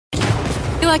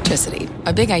Electricity,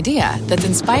 a big idea that's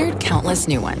inspired countless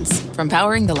new ones. From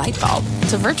powering the light bulb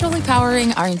to virtually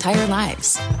powering our entire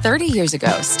lives. 30 years ago,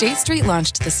 State Street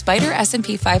launched the Spider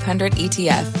S&P 500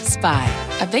 ETF,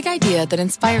 SPY. A big idea that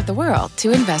inspired the world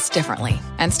to invest differently.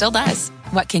 And still does.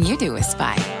 What can you do with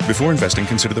SPY? Before investing,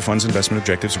 consider the fund's investment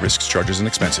objectives, risks, charges, and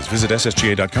expenses. Visit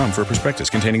ssga.com for a prospectus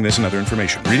containing this and other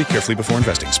information. Read it carefully before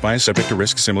investing. SPY is subject to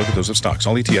risks similar to those of stocks.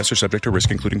 All ETFs are subject to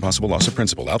risk, including possible loss of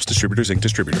principal. Alps Distributors, Inc.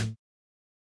 Distributor.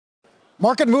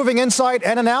 Market moving insight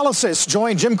and analysis.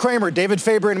 Join Jim Cramer, David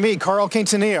Faber, and me, Carl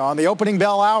Quintanilla, on the opening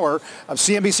bell hour of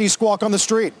CNBC Squawk on the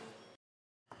Street.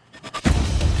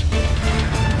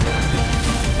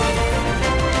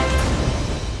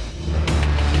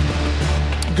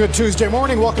 Good Tuesday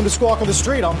morning. Welcome to Squawk on the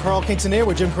Street. I'm Carl Quintanilla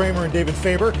with Jim Cramer and David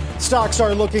Faber. Stocks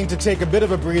are looking to take a bit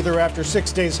of a breather after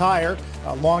 6 days higher.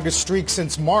 Longest streak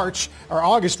since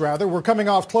August rather. We're coming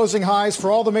off closing highs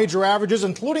for all the major averages,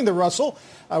 including the Russell,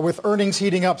 with earnings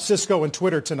heating up Cisco and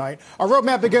Twitter tonight. Our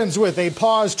roadmap begins with a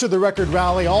pause to the record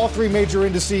rally. All three major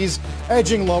indices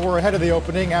edging lower ahead of the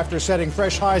opening after setting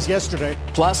fresh highs yesterday.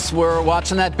 Plus, we're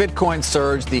watching that Bitcoin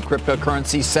surge, the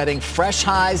cryptocurrency setting fresh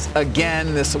highs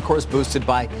again. This, of course, boosted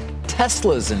by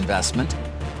Tesla's investment.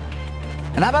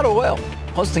 And how about oil?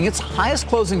 Posting its highest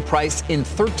closing price in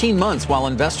 13 months, while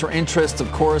investor interest,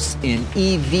 of course, in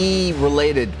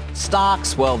EV-related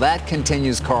stocks, well, that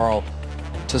continues, Carl,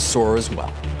 to soar as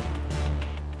well.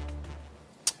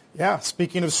 Yeah,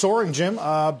 speaking of soaring, Jim,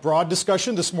 broad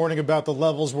discussion this morning about the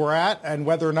levels we're at and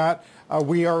whether or not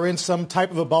we are in some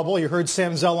type of a bubble. You heard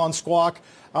Sam Zell on Squawk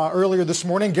earlier this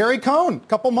morning. Gary Cohn, a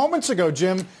couple moments ago,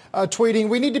 Jim, tweeting,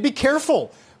 we need to be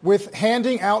careful with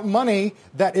handing out money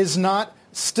that is not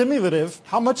stimulative.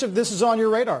 How much of this is on your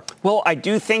radar? Well, I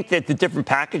do think that the different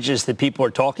packages that people are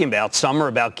talking about, some are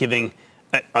about giving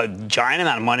a giant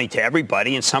amount of money to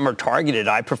everybody, and some are targeted.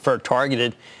 I prefer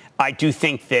targeted. I do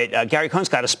think that Gary Cohn's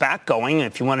got a SPAC going.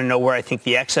 If you want to know where I think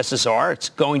the excesses are, it's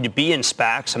going to be in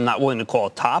SPACs. I'm not willing to call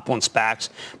it top on SPACs,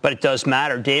 but it does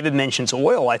matter. David mentions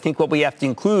oil. I think what we have to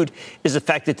include is the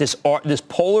fact that this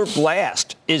polar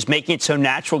blast is making it so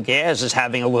natural gas is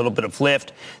having a little bit of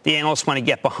lift. The analysts want to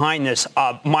get behind this.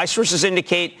 My sources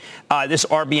indicate this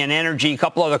RBN Energy, a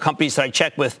couple other companies that I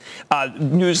check with,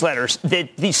 newsletters,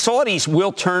 that the Saudis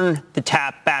will turn the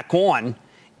tap back on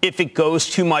if it goes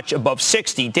too much above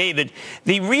 60. David,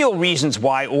 the real reasons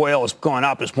why oil has gone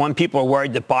up is, one, people are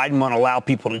worried that Biden won't allow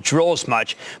people to drill as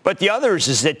much. But the others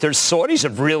is that the Saudis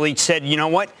have really said, you know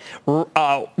what,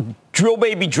 drill,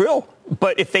 baby, drill.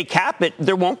 But if they cap it,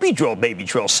 there won't be drill, baby,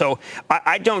 drill. So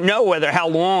I don't know how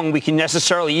long we can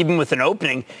necessarily, even with an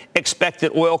opening, expect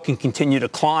that oil can continue to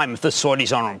climb if the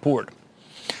Saudis aren't on board.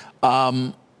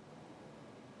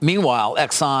 Meanwhile,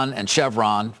 Exxon and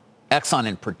Chevron, Exxon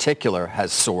in particular,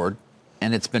 has soared,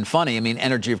 and it's been funny. I mean,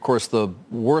 energy, of course, the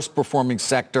worst performing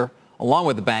sector, along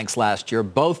with the banks last year.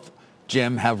 Both,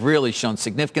 Jim, have really shown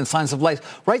significant signs of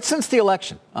life right since the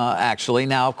election, actually.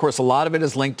 Now, of course, a lot of it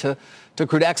is linked to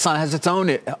crude. Exxon has its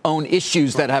own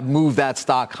issues that have moved that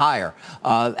stock higher.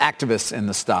 Activists in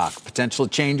the stock, potential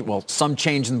change, some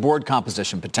change in board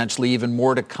composition, potentially even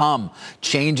more to come.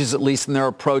 Changes, at least in their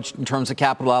approach in terms of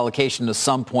capital allocation to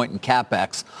some point in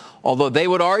CapEx. Although they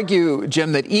would argue,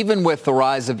 Jim, that even with the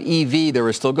rise of EV, there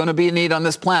is still going to be a need on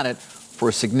this planet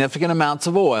for significant amounts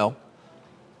of oil,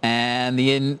 and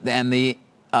the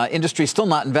industry is still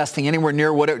not investing anywhere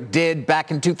near what it did back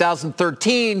in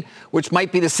 2013, which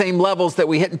might be the same levels that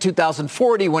we hit in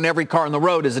 2040 when every car on the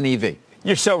road is an EV.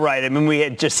 You're so right. I mean, we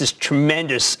had just this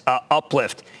tremendous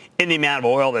uplift in the amount of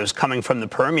oil that was coming from the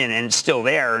Permian, and it's still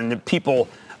there. And the people,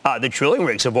 the drilling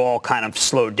rigs have all kind of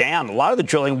slowed down. A lot of the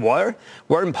drilling were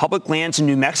in public lands in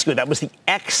New Mexico. That was the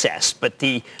excess, but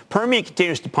the Permian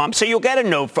continues to pump. So you'll get a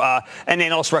note, and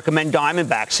then also recommend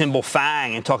Diamondback, symbol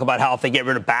FANG, and talk about how if they get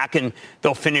rid of Bakken,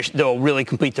 they'll really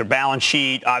complete their balance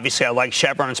sheet. Obviously, I like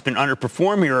Chevron. It's been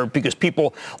underperforming here because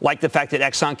people like the fact that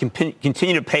Exxon can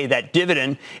continue to pay that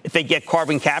dividend. If they get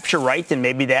carbon capture right, then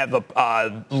maybe they have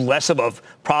less of a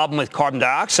problem with carbon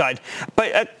dioxide.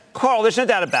 But Carl, there's no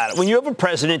doubt about it. When you have a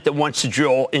president that wants to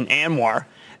drill in Anwar,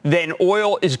 then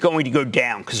oil is going to go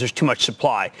down because there's too much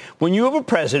supply. When you have a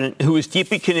president who is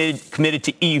deeply committed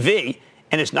to EV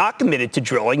and is not committed to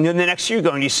drilling, then the next year you're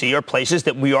going to see are places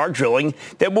that we are drilling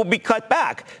that will be cut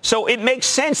back. So it makes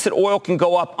sense that oil can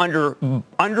go up under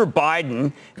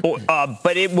Biden,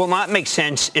 but it will not make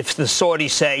sense if the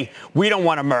Saudis say, we don't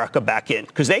want America back in,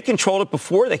 because they controlled it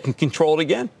before, they can control it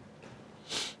again.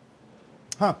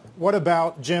 What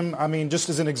about, Jim, I mean, just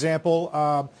as an example,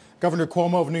 Governor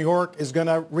Cuomo of New York is going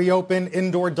to reopen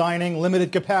indoor dining,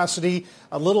 limited capacity,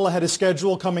 a little ahead of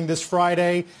schedule coming this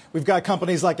Friday. We've got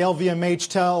companies like LVMH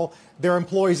tell their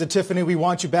employees at Tiffany, we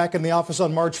want you back in the office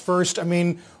on March 1st. I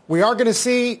mean, we are going to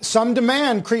see some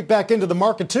demand creep back into the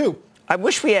market, too. I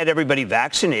wish we had everybody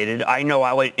vaccinated. I know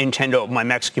I intend to open my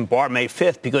Mexican bar May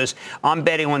 5th because I'm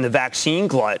betting on the vaccine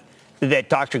glut that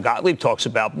Dr. Gottlieb talks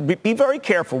about. Be very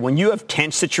careful. When you have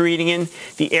tents that you're eating in,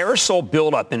 the aerosol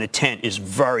buildup in a tent is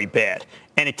very bad.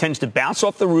 And it tends to bounce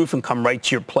off the roof and come right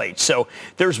to your plate. So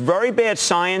there's very bad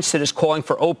science that is calling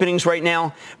for openings right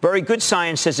now. Very good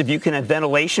science says if you can have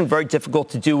ventilation, very difficult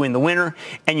to do in the winter,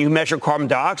 and you measure carbon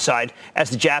dioxide, as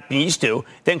the Japanese do,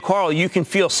 then, Carl, you can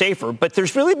feel safer. But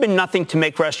there's really been nothing to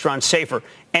make restaurants safer.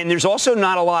 And there's also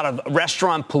not a lot of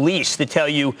restaurant police that tell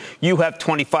you you have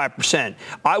 25%.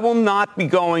 I will not be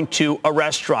going to a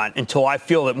restaurant until I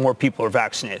feel that more people are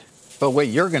vaccinated. But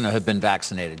wait, you're going to have been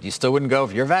vaccinated. You still wouldn't go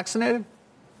if you're vaccinated?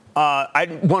 No,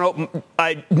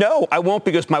 I won't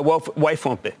because my wife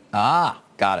won't be. Ah,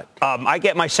 got it. I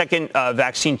get my second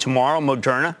vaccine tomorrow,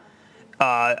 Moderna.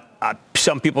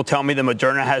 Some people tell me the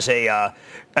Moderna has a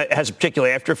particular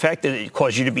after effect that it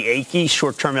causes you to be achy,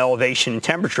 short-term elevation in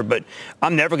temperature. But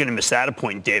I'm never going to miss that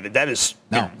appointment, David. That is,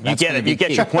 you get it. You get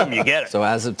your appointment, you get it. So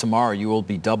as of tomorrow, you will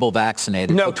be double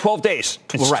vaccinated. No, 12 days.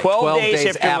 It's right, 12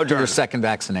 days after your second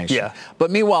vaccination. Yeah.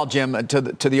 But meanwhile, Jim, to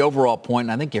the overall point,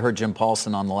 and I think you heard Jim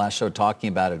Paulson on the last show talking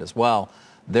about it as well,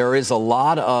 there is a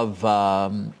lot of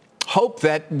hope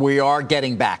that we are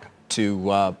getting back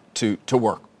to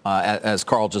work. As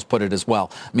Carl just put it as well.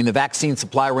 I mean, the vaccine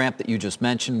supply ramp that you just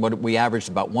mentioned, we averaged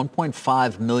about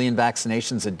 1.5 million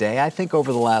vaccinations a day, I think,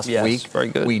 over the last week. Very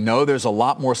good. We know there's a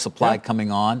lot more supply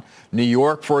coming on. New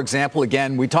York, for example,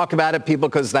 again, we talk about it, people,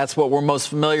 because that's what we're most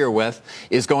familiar with,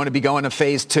 is going to be going to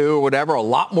phase 2 or whatever. A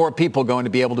lot more people going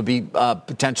to be able to be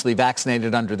potentially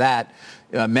vaccinated under that.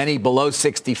 Many below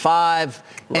 65,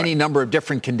 any number of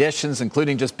different conditions,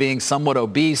 including just being somewhat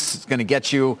obese, is going to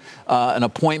get you an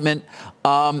appointment.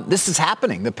 This is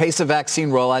happening. The pace of vaccine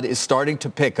rollout is starting to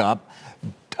pick up.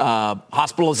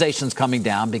 Hospitalizations coming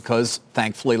down because,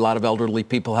 thankfully, a lot of elderly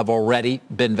people have already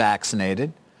been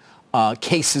vaccinated.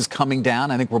 Cases coming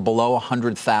down. I think we're below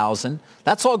 100,000.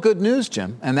 That's all good news,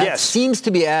 Jim. And that seems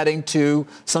to be adding to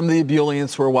some of the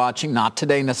ebullience we're watching, not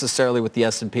today necessarily with the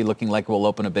S&P looking like it will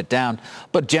open a bit down,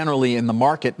 but generally in the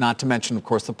market, not to mention, of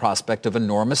course, the prospect of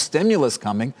enormous stimulus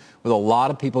coming with a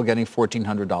lot of people getting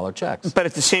 $1,400 checks. But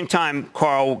at the same time,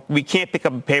 Carl, we can't pick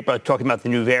up a paper talking about the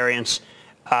new variants.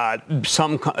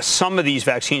 Some of these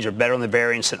vaccines are better on the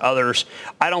variants than others.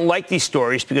 I don't like these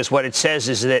stories because what it says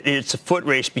is that it's a foot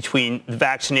race between the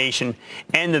vaccination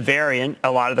and the variant.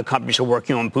 A lot of the companies are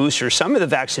working on boosters. Some of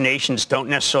the vaccinations don't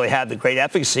necessarily have the great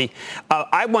efficacy.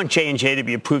 I want J&J to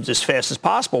be approved as fast as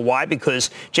possible. Why? Because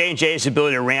J&J has the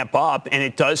ability to ramp up, and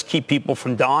it does keep people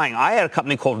from dying. I had a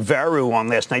company called Veru on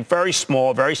last night, very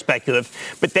small, very speculative,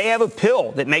 but they have a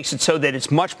pill that makes it so that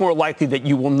it's much more likely that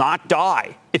you will not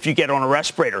die if you get on a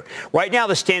respirator. Right now,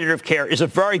 the standard of care is a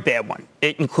very bad one.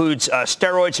 It includes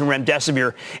steroids and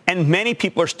remdesivir, and many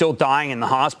people are still dying in the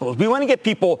hospitals. We want to get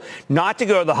people not to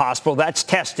go to the hospital. That's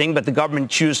testing, but the government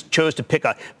chose to pick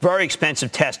a very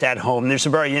expensive test at home. There's a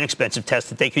very inexpensive test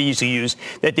that they could easily use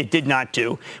that they did not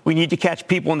do. We need to catch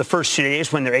people in the first 2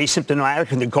 days when they're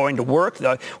asymptomatic and they're going to work.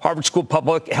 The Harvard School of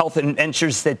Public Health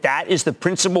ensures that is the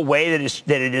principal way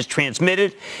that it is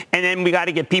transmitted. And then we got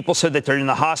to get people so that they're in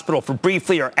the hospital for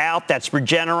briefly or out. That's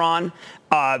Regeneron,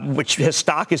 which his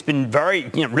stock has been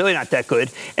really not that good.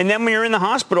 And then when you're in the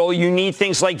hospital, you need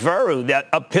things like Veru,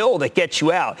 a pill that gets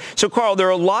you out. So, Carl, there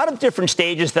are a lot of different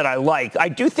stages that I like. I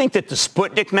do think that the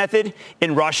Sputnik method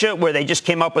in Russia, where they just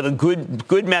came up with a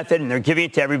good method and they're giving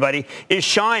it to everybody, is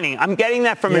shining. I'm getting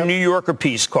that from a New Yorker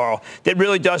piece, Carl, that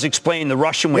really does explain the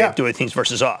Russian way of doing things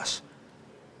versus us.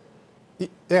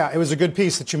 Yeah, it was a good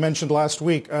piece that you mentioned last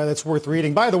week that's worth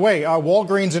reading. By the way,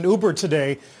 Walgreens and Uber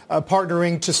today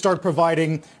partnering to start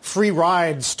providing free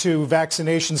rides to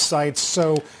vaccination sites.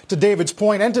 So to David's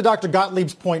point and to Dr.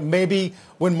 Gottlieb's point, maybe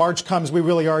when March comes, we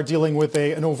really are dealing with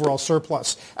an overall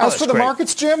surplus. As for the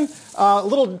markets, Jim, a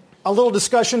little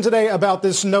discussion today about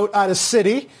this note out of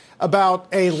Citi about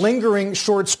a lingering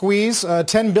short squeeze,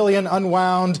 $10 billion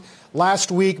unwound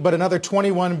last week, but another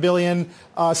 $21 billion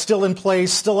still in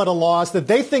place, still at a loss, that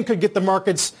they think could get the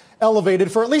markets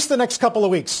elevated for at least the next couple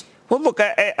of weeks. Well, look,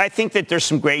 I think that there's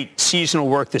some great seasonal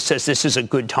work that says this is a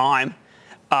good time.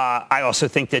 I also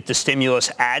think that the stimulus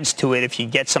adds to it if you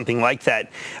get something like that.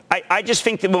 I just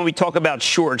think that when we talk about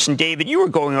shorts, and David, you were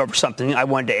going over something I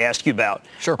wanted to ask you about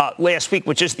last week,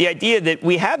 which is the idea that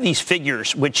we have these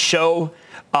figures which show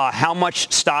how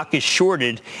much stock is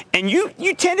shorted. And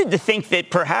you tended to think that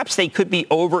perhaps they could be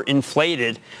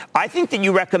overinflated. I think that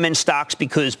you recommend stocks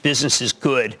because business is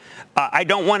good. I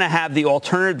don't want to have the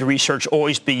alternative research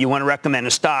always be you want to recommend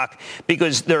a stock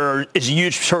because there is a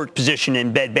huge short position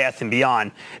in Bed Bath &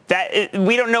 Beyond.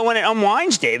 We don't know when it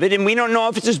unwinds, David, and we don't know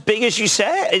if it's as big as you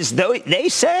say, as though they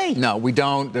say. No, we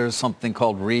don't. There's something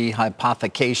called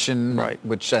rehypothecation, right,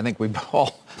 which I think we've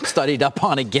all studied up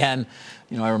on again.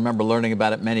 I remember learning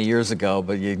about it many years ago,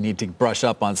 but you need to brush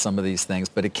up on some of these things.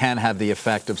 But it can have the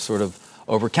effect of sort of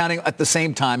overcounting. At the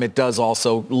same time, it does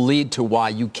also lead to why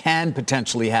you can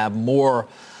potentially have more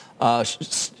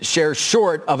shares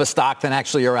short of a stock than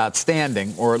actually are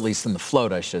outstanding, or at least in the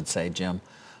float, I should say, Jim.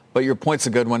 But your point's a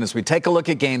good one. As we take a look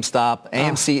at GameStop,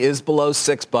 AMC is below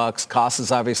 $6. Costs has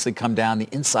obviously come down. The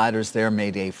insiders there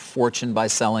made a fortune by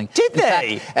selling. Did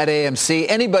they? In fact, at AMC,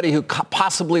 anybody who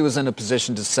possibly was in a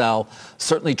position to sell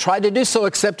certainly tried to do so,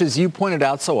 except as you pointed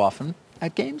out so often,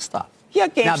 at GameStop. Yeah,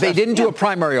 GameStop. Now, they didn't do a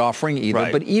primary offering either,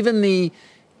 right, but even the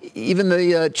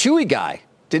Chewy guy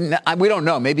didn't. We don't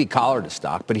know. Maybe he collared a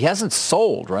stock, but he hasn't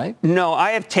sold, right? No,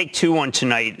 I have Take-Two on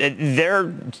tonight.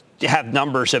 They have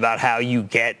numbers about how you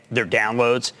get their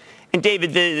downloads. And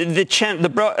David,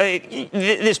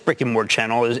 this brick and mortar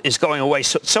channel is going away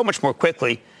so much more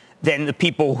quickly than the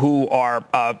people who are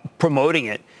promoting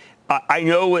it. I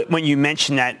know when you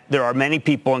mention that there are many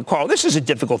people, and Carl, this is a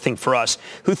difficult thing for us,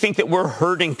 who think that we're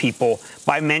hurting people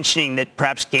by mentioning that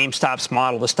perhaps GameStop's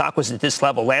model, the stock was at this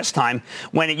level last time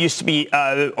when it used to be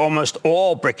almost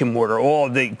all brick and mortar, all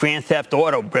of the Grand Theft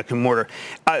Auto brick and mortar.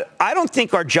 I don't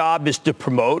think our job is to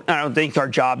promote. I don't think our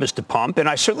job is to pump, and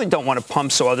I certainly don't want to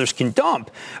pump so others can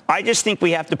dump. I just think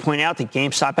we have to point out that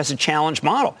GameStop has a challenge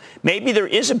model. Maybe there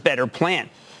is a better plan.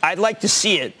 I'd like to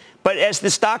see it. But as the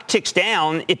stock ticks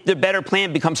down, the better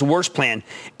plan becomes a worse plan.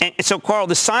 And so, Carl,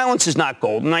 the silence is not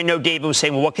gold. And I know David was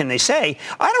saying, well, what can they say?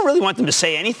 I don't really want them to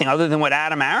say anything other than what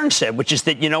Adam Aron said, which is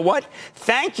that, you know what?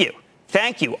 Thank you.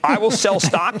 Thank you. I will sell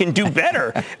stock and do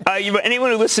better.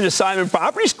 Anyone who listened to Simon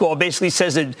Properties Call basically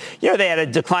says that, they had a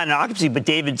decline in occupancy,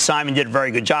 but Simon did a very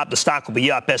good job. The stock will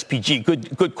be up.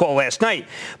 SPG, good call last night.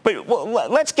 But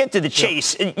let's get to the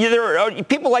chase. Yep. There are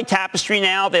people like Tapestry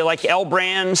now. They like L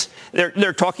Brands.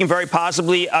 They're talking very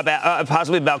positively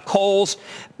about Kohl's.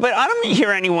 But I don't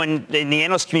hear anyone in the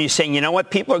analyst community saying, you know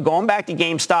what, people are going back to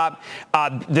GameStop.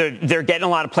 They're getting a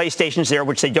lot of PlayStations there,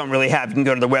 which they don't really have. You can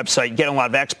go to the website, get a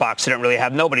lot of Xbox. They don't really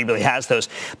have. Nobody really has those.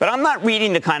 But I'm not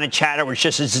reading the kind of chatter which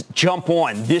just says, jump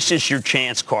on. This is your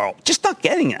chance, Carl. Just not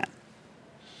getting that.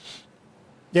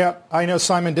 Yeah, I know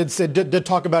Simon did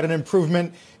talk about an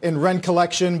improvement in rent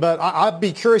collection, but I'd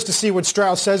be curious to see what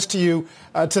Strauss says to you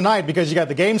tonight, because you got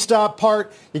the GameStop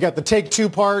part, you got the Take-Two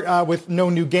part with no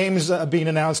new games being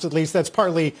announced, at least. That's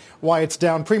partly why it's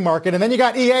down pre-market. And then you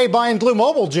got EA buying Blue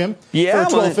Mobile, Jim, for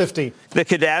 $12.50. The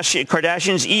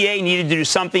Kardashians, EA needed to do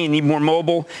something and need more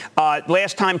mobile.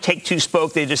 Last time Take-Two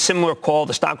spoke, they did a similar call.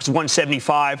 The stock was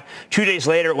 $175. 2 days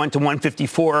later, it went to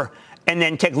 $154. And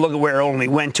then take a look at where it only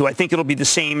went to. I think it'll be the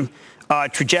same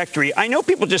trajectory. I know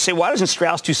people just say, why doesn't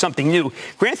Strauss do something new?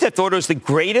 Grand Theft Auto is the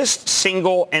greatest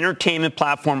single entertainment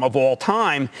platform of all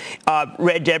time.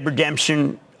 Red Dead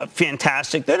Redemption,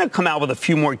 fantastic. They're going to come out with a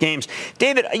few more games.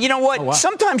 David, you know what? Oh, wow.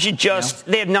 Sometimes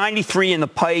they have 93 in the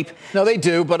pipe. No, they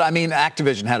do. But,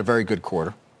 Activision had a very good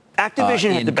quarter.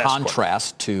 Activision had the best in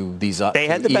contrast to these they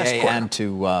had the EA best quarter. And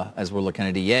to, as we're looking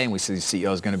at EA, and we see the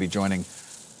CEO is going to be joining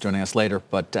us later,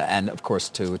 but and of course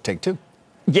to Take-Two.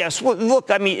 Yes. Well, look,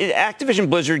 Activision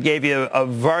Blizzard gave you a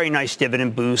very nice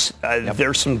dividend boost. Yep.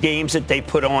 There's some games that they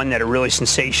put on that are really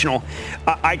sensational.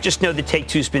 I just know that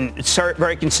Take-Two's been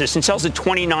very consistent. Sells at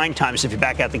 29 times if you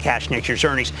back out the cash next year's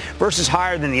earnings versus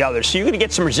higher than the others. So you're going to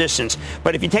get some resistance.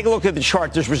 But if you take a look at the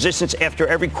chart, there's resistance after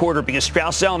every quarter because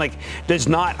Strauss-Zelnick does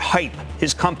not hype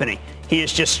his company. He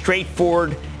is just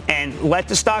straightforward and let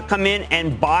the stock come in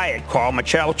and buy it. Carl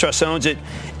Machado Trust owns it.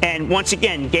 And once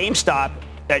again, GameStop,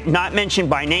 not mentioned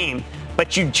by name,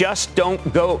 but you just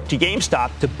don't go to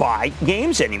GameStop to buy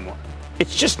games anymore.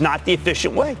 It's just not the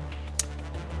efficient way.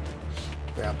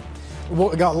 Yeah.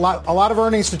 We got a lot of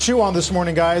earnings to chew on this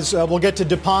morning, guys. We'll get to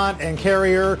DuPont and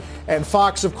Carrier and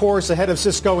Fox, of course, ahead of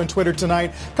Cisco and Twitter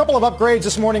tonight. A couple of upgrades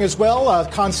this morning as well.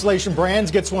 Constellation Brands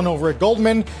gets one over at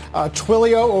Goldman.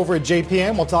 Twilio over at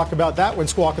JPM. We'll talk about that when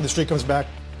Squawk on the Street comes back.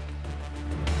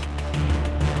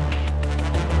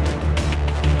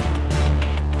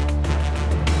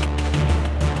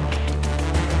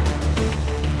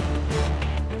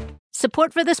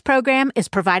 Support for this program is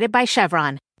provided by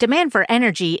Chevron. Demand for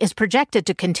energy is projected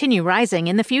to continue rising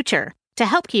in the future. To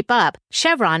help keep up,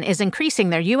 Chevron is increasing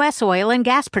their U.S. oil and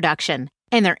gas production.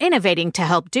 And they're innovating to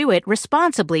help do it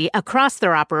responsibly across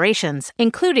their operations,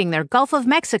 including their Gulf of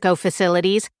Mexico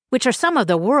facilities, which are some of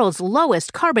the world's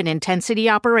lowest carbon intensity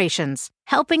operations,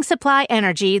 helping supply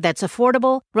energy that's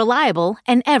affordable, reliable,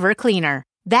 and ever cleaner.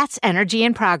 That's energy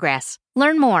in progress.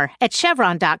 Learn more at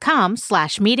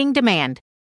chevron.com/meeting demand.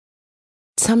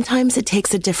 Sometimes it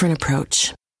takes a different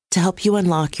approach to help you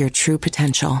unlock your true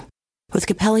potential. With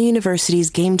Capella University's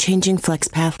game-changing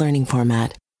FlexPath learning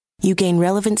format, you gain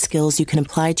relevant skills you can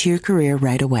apply to your career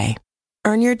right away.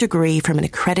 Earn your degree from an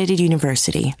accredited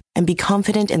university and be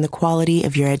confident in the quality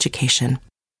of your education.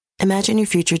 Imagine your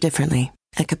future differently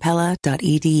at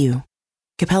capella.edu.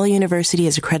 Capella University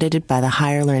is accredited by the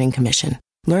Higher Learning Commission.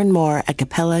 Learn more at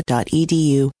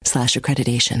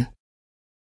capella.edu/accreditation.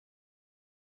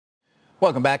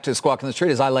 Welcome back to Squawk on the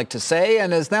Street, as I like to say,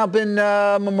 and has now been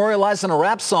memorialized in a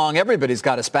rap song. Everybody's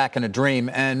got us back in a dream.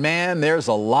 And, man, there's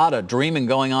a lot of dreaming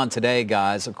going on today,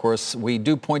 guys. Of course, we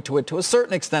do point to it to a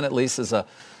certain extent, at least, as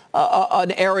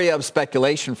an area of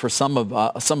speculation for some of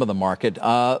the market.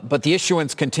 But the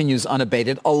issuance continues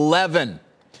unabated. 11.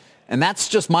 And that's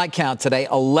just my count today.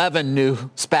 11 new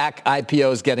SPAC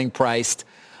IPOs getting priced.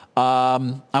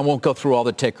 I won't go through all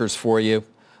the tickers for you.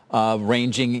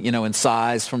 Ranging, in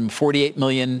size from 48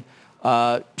 million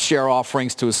share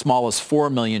offerings to as small as 4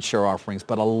 million share offerings,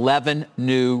 but 11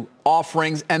 new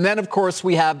offerings. And then, of course,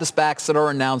 we have the SPACs that are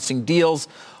announcing deals.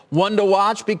 One to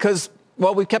watch because,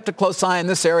 well, we've kept a close eye in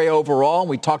this area overall.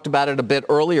 We talked about it a bit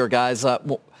earlier, guys,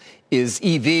 is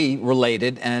EV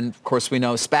related. And, of course, we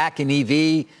know SPAC and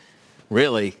EV,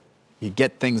 really, you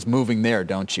get things moving there,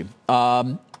 don't you?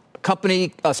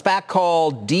 Company, a SPAC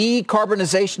called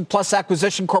Decarbonization Plus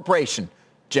Acquisition Corporation.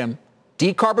 Jim,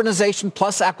 Decarbonization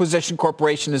Plus Acquisition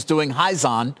Corporation is doing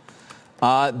Hyzon.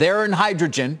 They're in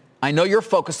hydrogen. I know you're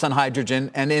focused on hydrogen.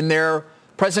 And in their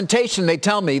presentation, they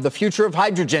tell me the future of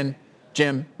hydrogen,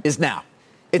 Jim, is now.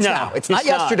 It's now. It's not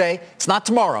yesterday. It's not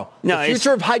tomorrow. No, the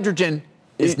future of hydrogen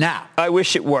is now. I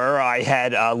wish it were. I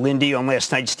had Lindy on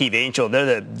last night, Steve Angel.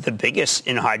 They're the biggest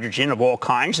in hydrogen of all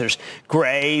kinds. There's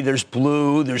gray, there's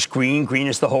blue, there's green. Green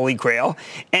is the holy grail.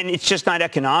 And it's just not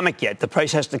economic yet. The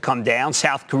price has to come down.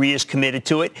 South Korea is committed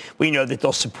to it. We know that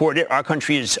they'll support it. Our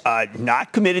country is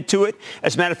not committed to it.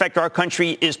 As a matter of fact, our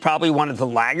country is probably one of the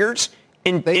laggards.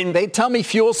 They tell me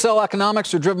fuel cell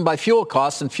economics are driven by fuel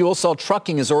costs, and fuel cell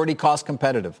trucking is already cost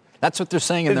competitive. That's what they're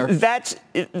saying in there.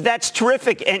 That's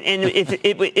terrific. And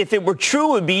if it were true,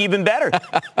 it would be even better.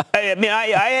 I mean, I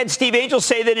had Steve Angel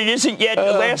say that it isn't yet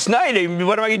last night. I mean,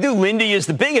 what am I going to do? Lindy is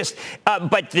the biggest.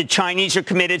 But the Chinese are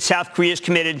committed. South Korea is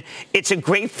committed. It's a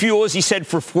great fuel, as he said,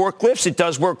 for forklifts. It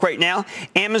does work right now.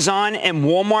 Amazon and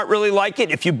Walmart really like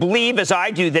it. If you believe, as I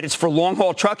do, that it's for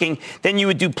long-haul trucking, then you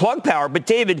would do Plug Power. But,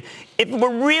 David, if it were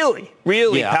really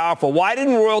powerful, why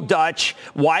didn't Royal Dutch,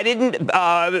 why didn't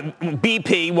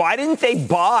BP, why didn't they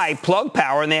buy Plug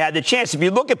Power and they had the chance? If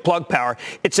you look at Plug Power,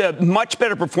 it's a much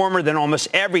better performer than almost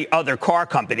every other car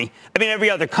company. I mean, every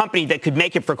other company that could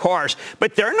make it for cars.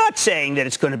 But they're not saying that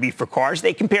it's going to be for cars.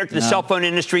 They compare it to the cell phone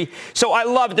industry. So I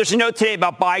love it. There's a note today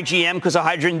about buy GM because of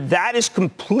hydrogen. That is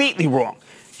completely wrong.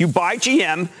 You buy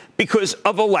GM because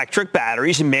of electric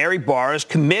batteries and Mary Barra's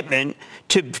commitment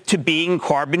to being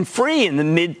carbon-free in the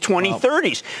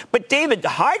mid-2030s. Wow. But, David,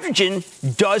 hydrogen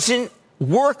doesn't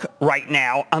work right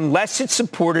now unless it's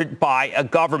supported by a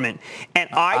government. And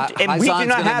we do not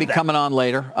have that. Be coming on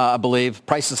later, I believe.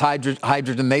 Prices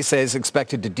hydrogen, they say, is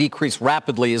expected to decrease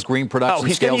rapidly as green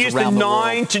production scales around the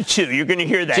world. He's going to use the 9 to 2. You're going to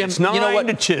hear that. Jim, it's 9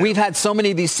 to 2. We've had so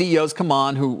many of these CEOs come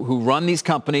on who run these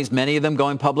companies, many of them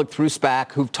going public through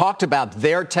SPAC, who've talked about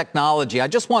their technology. I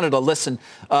just wanted to listen,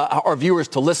 our viewers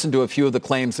to listen to a few of the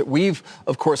claims that we've,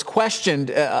 of course, questioned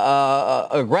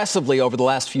aggressively over the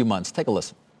last few months. Take a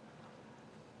listen.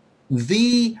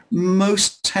 The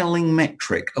most telling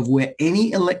metric of where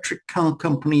any electric car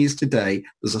company is today,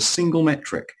 there's a single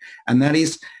metric, and that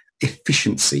is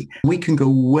efficiency. We can go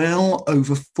well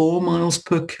over 4 miles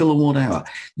per kilowatt hour.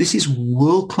 This is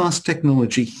world-class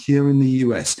technology here in the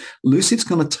US. Lucid's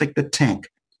going to take the tech to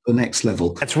the next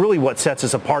level. That's really what sets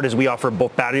us apart, is we offer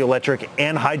both battery electric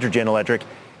and hydrogen electric,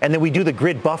 and then we do the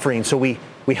grid buffering, so we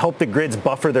help the grids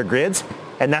buffer their grids.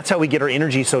 And that's how we get our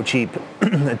energy so cheap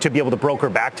to be able to broker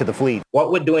back to the fleet.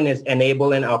 What we're doing is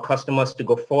enabling our customers to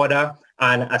go further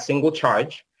on a single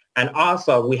charge. And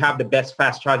also, we have the best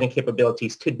fast charging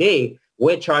capabilities. Today,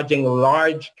 we're charging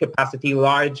large capacity,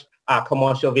 large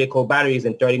commercial vehicle batteries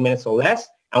in 30 minutes or less.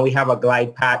 And we have a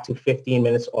glide path to 15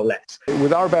 minutes or less.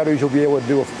 With our batteries, you'll be able to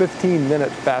do a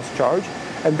 15-minute fast charge.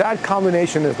 And that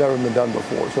combination has never been done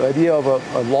before. So the idea of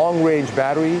a long-range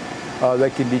battery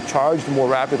that can be charged more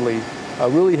rapidly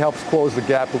really helps close the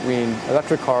gap between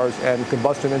electric cars and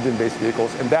combustion engine-based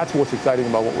vehicles. And that's what's exciting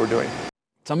about what we're doing.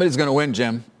 Somebody's going to win,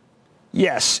 Jim.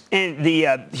 Yes. And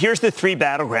here's the three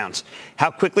battlegrounds.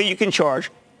 How quickly you can charge,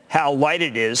 how light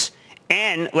it is,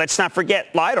 and let's not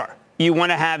forget LiDAR. You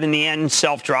want to have, in the end,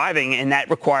 self-driving, and that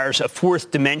requires a fourth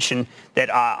dimension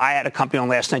that I had a company on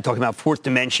last night talking about fourth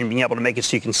dimension, being able to make it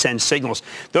so you can send signals.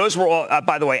 Those were all,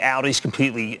 by the way, Audi's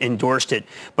completely endorsed it.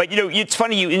 But, it's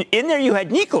funny, in there you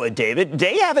had Nikola, David.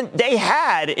 They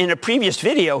had, in a previous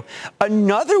video,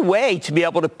 another way to be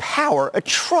able to power a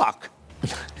truck.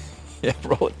 Yeah,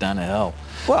 roll it down a hill.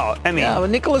 Well, I mean... Yeah,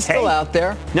 Nikola's still out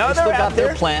there. No, they they're still out got there.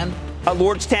 Their plan.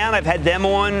 Lordstown, I've had them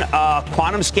on.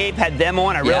 QuantumScape had them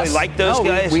on. I really like those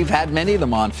guys. We've had many of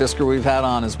them on. Fisker we've had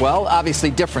on as well. Obviously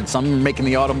different. Some are making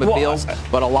the automobiles,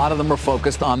 but a lot of them are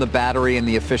focused on the battery and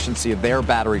the efficiency of their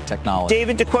battery technology.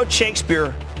 David, to quote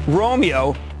Shakespeare,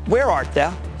 Romeo, where art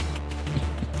thou?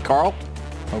 Carl,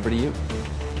 over to you.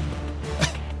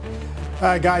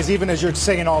 Guys, even as you're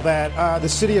saying all that, the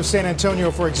city of San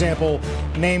Antonio, for example,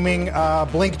 naming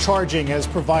Blink Charging as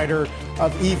provider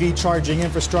of EV charging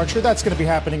infrastructure. That's going to be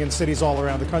happening in cities all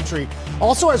around the country.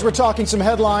 Also, as we're talking, some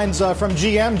headlines from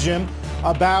GM, Jim,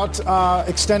 about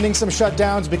extending some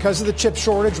shutdowns because of the chip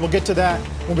shortage. We'll get to that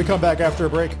when we come back after a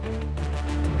break.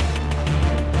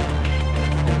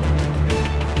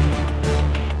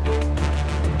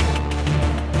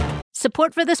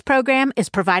 Support for this program is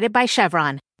provided by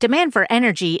Chevron. Demand for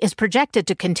energy is projected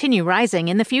to continue rising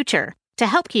in the future. To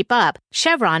help keep up,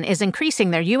 Chevron is increasing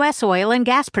their U.S. oil and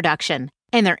gas production,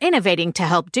 and they're innovating to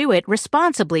help do it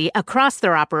responsibly across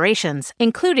their operations,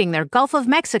 including their Gulf of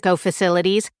Mexico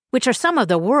facilities, which are some of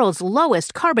the world's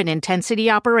lowest carbon intensity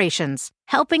operations,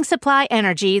 helping supply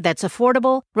energy that's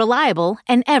affordable, reliable,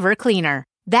 and ever cleaner.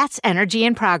 That's energy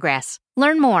in progress.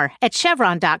 Learn more at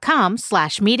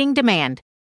chevron.com/meeting demand.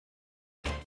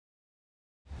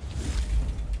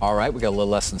 All right, we got a little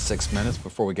less than 6 minutes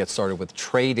before we get started with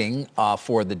trading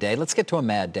for the day. Let's get to a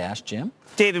mad dash, Jim.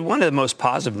 David, one of the most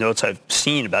positive notes I've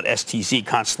seen about STZ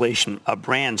Constellation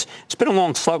Brands, it's been a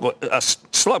long slug, but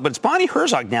it's Bonnie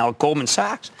Herzog now at Goldman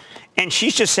Sachs. And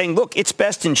she's just saying, look, it's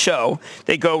best in show.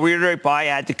 They go reiterate buy,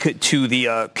 add to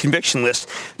the conviction list.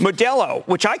 Modelo,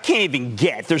 which I can't even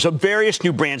get. There's various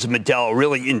new brands of Modelo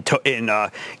really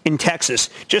in Texas,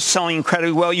 just selling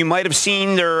incredibly well. You might have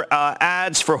seen their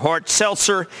ads for hard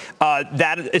seltzer.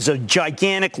 That is a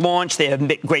gigantic launch. They have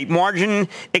great margin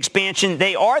expansion.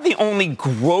 They are the only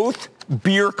growth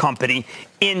beer company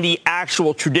in the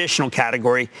actual traditional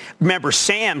category. Remember,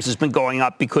 Sam's has been going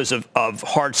up because of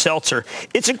hard seltzer.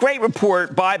 It's a great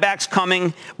report. Buybacks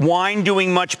coming, wine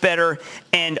doing much better.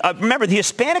 And remember, the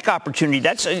Hispanic opportunity,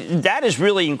 that is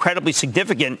really incredibly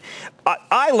significant.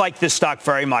 I like this stock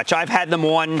very much. I've had them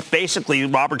on, basically,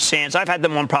 Robert Sands. I've had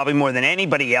them on probably more than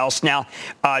anybody else. Now,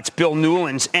 it's Bill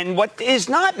Newlands. And what is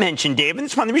not mentioned, Dave, and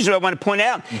it's one of the reasons I want to point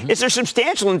out, is there's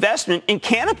substantial investment in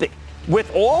Canopy.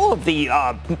 With all of the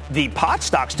pot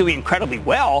stocks doing incredibly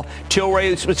well,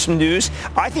 Tilray with some news.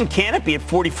 I think Canopy at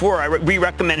 44, we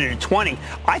recommended at 20.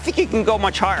 I think it can go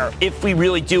much higher if we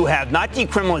really do have not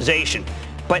decriminalization,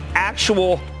 but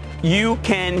actual you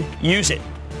can use it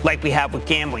like we have with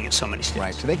gambling in so many states.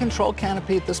 Right. Do they control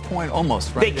Canopy at this point?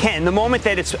 Almost, right? They can. The moment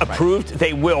that it's approved,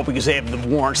 they will because they have the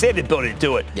warrants. They have the ability to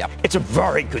do it. Yep. It's a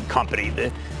very good company. The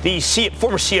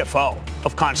former CFO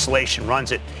of Constellation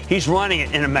runs it. He's running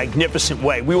it in a magnificent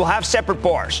way. We will have separate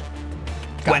bars.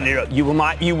 You will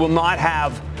not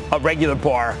have a regular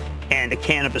bar and a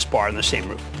cannabis bar in the same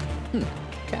room.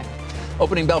 Okay.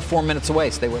 Opening bell 4 minutes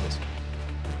away. Stay with us.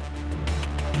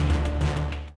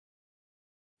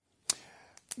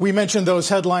 We mentioned those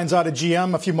headlines out of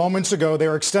GM a few moments ago. They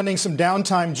are extending some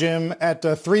downtime, Jim, at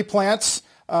 3 plants,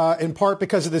 in part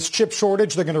because of this chip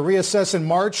shortage. They're going to reassess in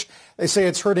March. They say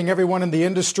it's hurting everyone in the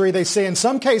industry. They say in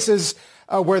some cases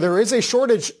where there is a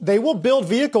shortage, they will build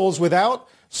vehicles without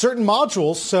certain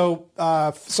modules. So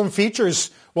some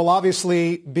features will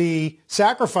obviously be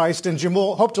sacrificed. And Jim,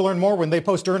 we'll hope to learn more when they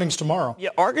post earnings tomorrow. Yeah,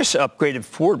 Argus upgraded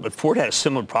Ford, but Ford had a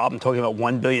similar problem, talking about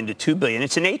 $1 billion to $2 billion.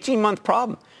 It's an 18-month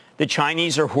problem. The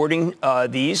Chinese are hoarding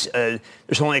these.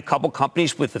 There's only a couple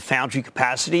companies with the foundry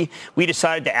capacity. We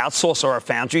decided to outsource our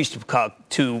foundries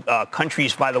to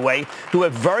countries, by the way, who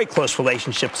have very close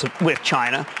relationships with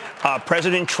China.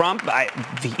 President Trump,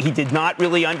 he did not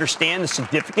really understand the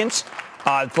significance.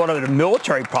 Thought of it a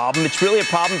military problem. It's really a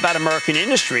problem about American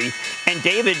industry. And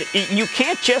David, you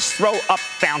can't just throw up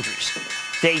foundries.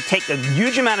 They take a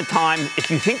huge amount of time.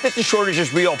 If you think that the shortage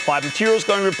is real, Applied Materials is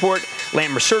going to report,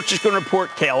 Lam Research is going to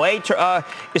report, KLA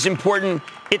is important.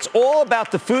 It's all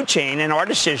about the food chain and our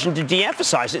decision to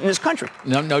de-emphasize it in this country.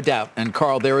 No doubt. And,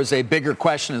 Carl, there is a bigger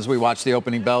question as we watch the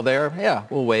opening bell there. Yeah,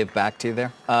 we'll wave back to you there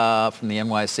from the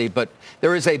NYC. But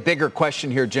there is a bigger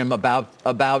question here, Jim, about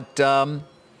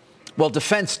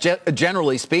defense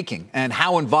generally speaking, and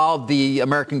how involved the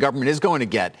American government is going to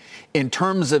get in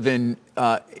terms of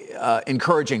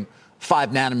encouraging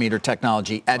 5-nanometer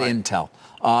technology at Intel.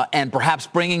 And perhaps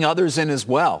bringing others in as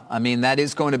well. I mean, that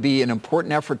is going to be an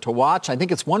important effort to watch. I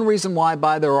think it's one reason why,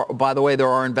 by the way, there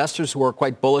are investors who are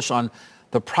quite bullish on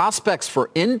the prospects for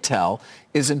Intel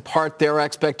is in part their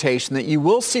expectation that you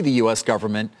will see the U.S.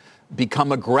 government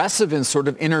become aggressive in sort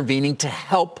of intervening to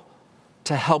help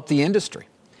the industry.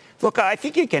 Look, I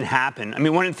think it can happen. I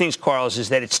mean, one of the things, Carl, is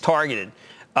that it's targeted.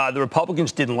 The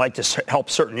Republicans didn't like to help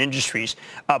certain industries.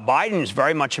 Biden is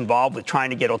very much involved with trying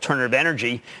to get alternative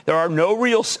energy. There are no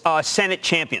real Senate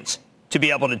champions to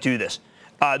be able to do this.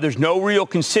 There's no real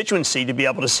constituency to be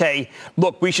able to say,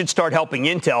 look, we should start helping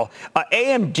Intel.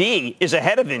 AMD is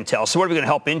ahead of Intel. So what are we going to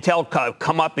help Intel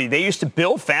come up? They used to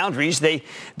build foundries.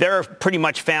 They're pretty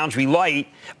much foundry light.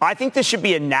 I think this should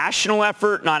be a national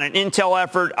effort, not an Intel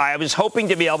effort. I was hoping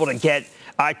to be able to get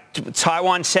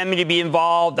Taiwan Semi to be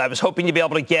involved. I was hoping to be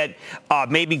able to get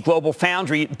maybe Global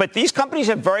Foundry. But these companies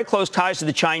have very close ties to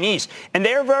the Chinese, and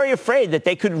they're very afraid that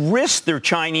they could risk their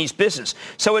Chinese business.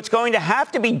 So it's going to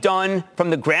have to be done from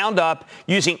the ground up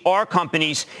using our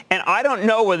companies. And I don't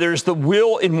know whether there's the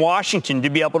will in Washington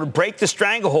to be able to break the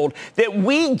stranglehold that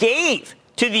we gave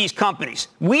to these companies.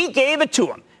 We gave it to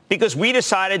them because we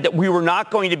decided that we were not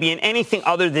going to be in anything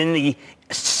other than the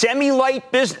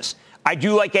semi-light business. I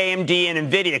do like AMD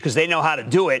and NVIDIA because they know how to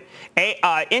do it.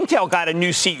 Intel got a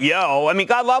new CEO. I mean,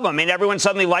 God love them. I mean, everyone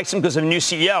suddenly likes them because of a new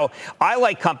CEO. I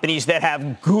like companies that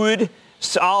have good,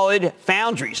 solid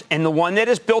foundries. And the one that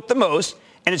has built the most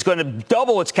and is going to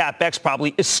double its CapEx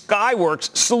probably is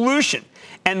Skyworks Solution.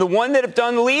 And the one that have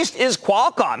done the least is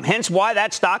Qualcomm, hence why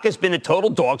that stock has been a total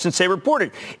dog since they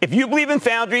reported. If you believe in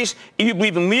foundries, you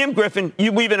believe in Liam Griffin,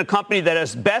 you believe in a company that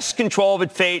has best control of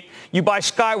its fate, you buy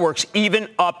Skyworks even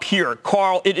up here.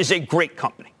 Carl, it is a great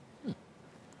company.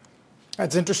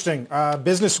 That's interesting.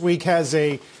 Business Week has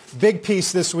a big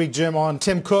piece this week, Jim, on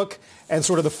Tim Cook and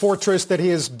sort of the fortress that he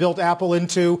has built Apple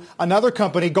into. Another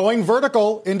company going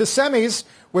vertical into semis,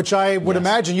 which I would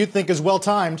imagine you think is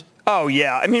well-timed. Oh,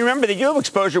 yeah. I mean, remember, they do have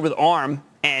exposure with ARM,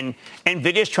 and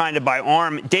NVIDIA's trying to buy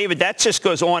ARM. David, that just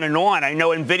goes on and on. I know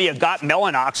NVIDIA got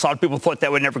Mellanox. A lot of people thought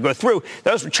that would never go through.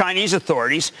 Those were Chinese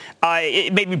authorities.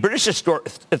 It may be British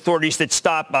authorities that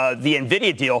stopped the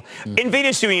NVIDIA deal.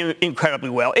 NVIDIA's doing incredibly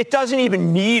well. It doesn't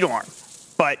even need ARM,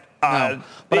 but... No.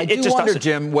 But I do wonder,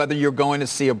 Jim, whether you're going to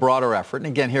see a broader effort. And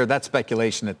again, here, that's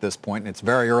speculation at this point, and it's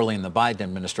very early in the Biden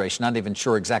administration. Not even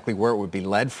sure exactly where it would be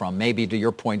led from, maybe to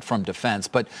your point from defense.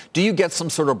 But do you get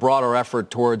some sort of broader effort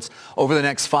towards, over the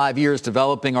next 5 years,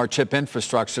 developing our chip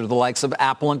infrastructure? The likes of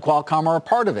Apple and Qualcomm are a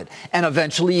part of it, and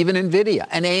eventually even NVIDIA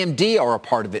and AMD are a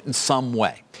part of it in some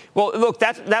way. Well, look,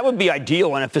 that would be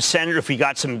ideal. And if we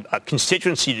got some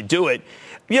constituency to do it,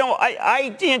 you know,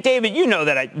 David, you know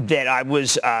that I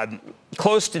was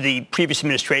close to the previous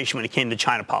administration when it came to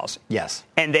China policy. Yes.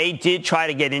 And they did try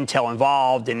to get Intel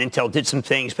involved, and Intel did some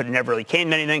things, but it never really came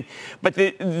to anything. But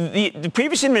the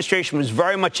previous administration was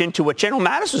very much into what General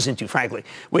Mattis was into, frankly,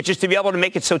 which is to be able to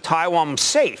make it so Taiwan was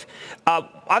safe.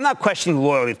 I'm not questioning the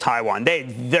loyalty of Taiwan.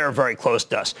 They're very close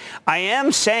to us. I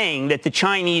am saying that the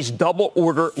Chinese double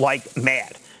order like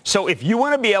mad. So if you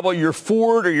want to be able, your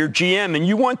Ford or your GM, and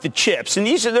you want the chips, and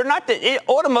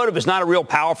automotive is not a real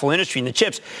powerful industry in the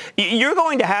chips, you're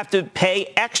going to have to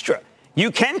pay extra. You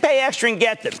can pay extra and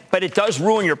get them, but it does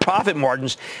ruin your profit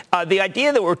margins. The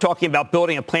idea that we're talking about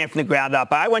building a plant from the ground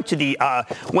up, I went to the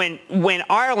when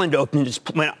Ireland opened,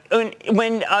 when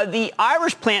the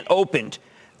Irish plant opened.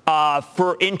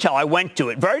 For Intel, I went to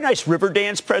it. Very nice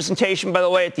Riverdance presentation, by the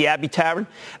way, at the Abbey Tavern.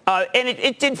 And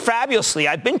it did fabulously.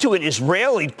 I've been to an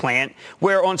Israeli plant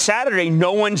where on Saturday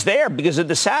no one's there because of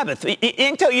the Sabbath.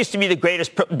 Intel used to be the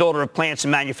greatest builder of plants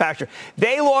and manufacturer.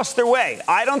 They lost their way.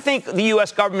 I don't think the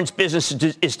U.S. government's business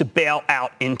is to bail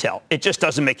out Intel. It just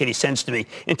doesn't make any sense to me.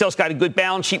 Intel's got a good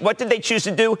balance sheet. What did they choose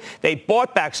to do? They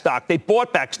bought back stock.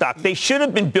 They should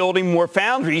have been building more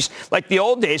foundries like the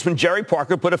old days when Jerry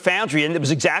Parker put a foundry in that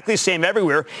was exactly the same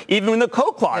everywhere, even in the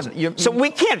coat closet. So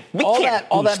we can't.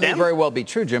 All that may very well be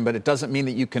true, Jim, but it doesn't mean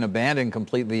that you can abandon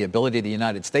completely the ability of the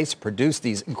United States to produce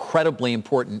these incredibly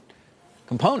important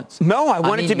components. No, I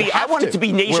want it to be. I want it to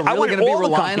be nation. We're really going to be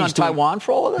relying on Taiwan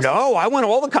for all of this? No, I want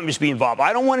all the companies to be involved.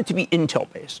 I don't want it to be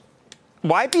Intel based.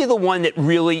 Why be the one that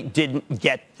really didn't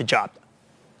get the job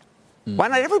done? Why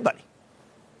not everybody?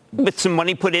 With some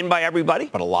money put in by everybody.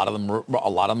 But a lot of them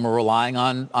are relying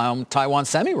on Taiwan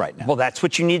Semi right now. Well, that's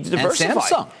what you need to diversify. And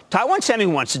Samsung. Taiwan Semi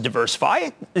wants to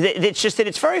diversify. It's just that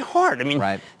it's very hard. I mean,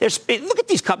 look at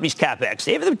these companies' capex.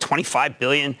 They have them $25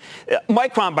 billion.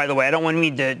 Micron, by the way, I don't want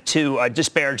me to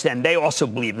disparage them. They also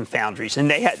believe in foundries, and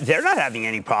they're not having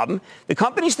any problem. The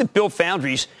companies that build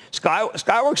foundries,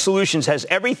 Skyworks Solutions has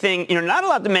everything. You're not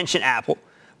allowed to mention Apple.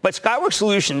 But Skyworks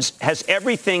Solutions has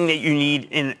everything that you need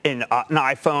in an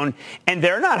iPhone, and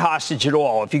they're not hostage at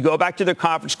all. If you go back to their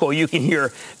conference call, you can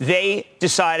hear they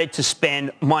decided to spend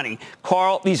money.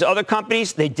 Carl, these other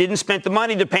companies, they didn't spend the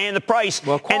money. They're paying the price,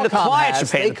 and the clients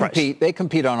are paying the price. They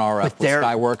compete on RF with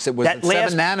Skyworks. It was at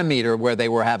 7 nanometer where they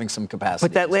were having some capacity.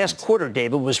 But that last quarter,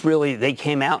 David, was really, they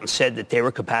came out and said that they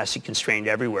were capacity constrained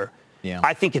everywhere. Yeah.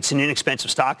 I think it's an inexpensive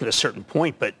stock at a certain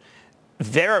point, but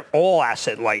they're all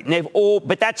asset light, and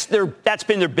but that's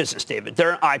been their business, David.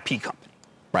 They're an IP company.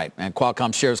 Right, and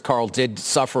Qualcomm shares, Carl, did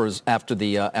suffer after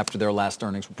their last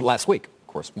earnings last week, of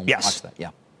course, when we watched that.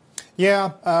 Yeah.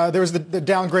 Yeah, there was the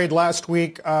downgrade last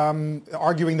week,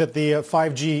 arguing that the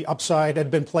 5G upside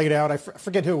had been played out. I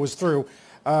forget who it was through,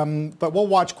 but we'll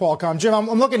watch Qualcomm. Jim,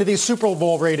 I'm looking at these Super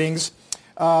Bowl ratings.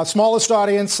 Smallest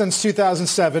audience since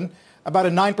 2007, about a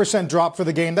 9% drop for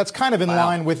the game. That's kind of in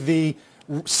line with the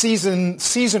season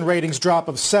ratings drop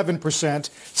of 7%.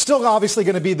 Still obviously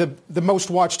going to be the most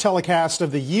watched telecast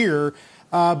of the year.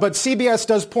 But CBS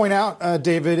does point out,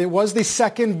 David, it was the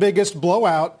second biggest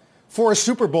blowout for a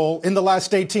Super Bowl in the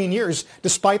last 18 years.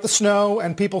 Despite the snow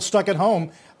and people stuck at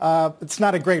home, it's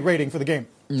not a great rating for the game.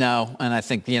 No, and I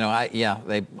think,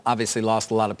 they obviously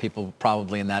lost a lot of people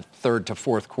probably in that third to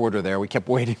fourth quarter there. We kept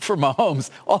waiting for Mahomes.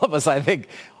 All of us, I think,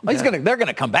 they're going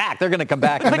to come back. They're going to come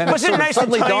back. And then was it nice that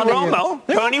Tony Romo?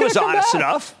 Tony was honest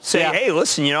enough. Say, hey,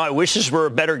 listen, I wish this were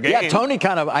a better game. Yeah, Tony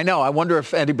I wonder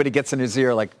if anybody gets in his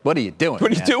ear like, what are you doing?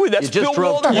 What are you doing? That's Bill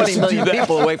Walton. You just drove 20 million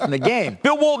people away from the game.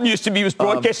 Bill Walton he was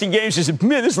broadcasting games. He said,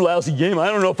 man, this is a lousy game. I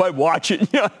don't know if I'd watch it.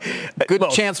 Good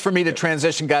chance for me to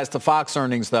transition, guys, to Fox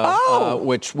earnings, though,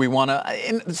 which we want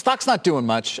to. The stock's not doing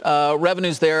much.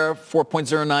 Revenues there,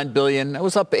 $4.09 billion. It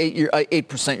was up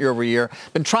 8% year over year.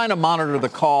 Been trying to monitor the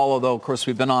call, although, of course,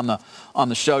 we've been on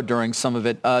the show during some of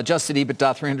it. Adjusted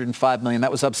EBITDA, $305 million.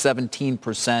 That was up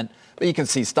 17%. But you can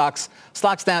see stocks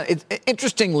down.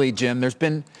 Interestingly, Jim, there's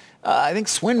been, I think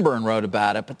Swinburne wrote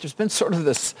about it, but there's been sort of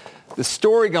this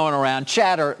story going around,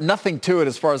 chatter, nothing to it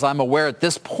as far as I'm aware at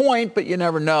this point, but you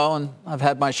never know. And I've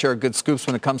had my share of good scoops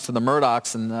when it comes to the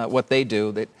Murdochs and what they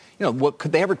do. What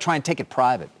could they ever try and take it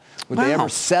private? Would they ever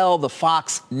sell the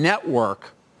Fox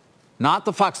network, not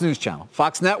the Fox News Channel,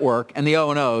 Fox Network and the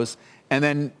O&Os, and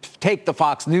then take the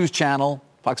Fox News Channel,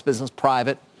 Fox Business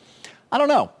private? I don't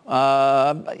know.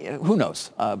 Who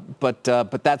knows? But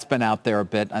that's been out there a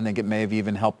bit. I think it may have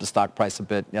even helped the stock price a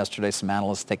bit yesterday. Some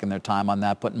analysts taking their time on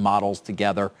that, putting models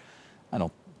together. I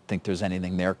don't think there's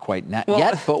anything there quite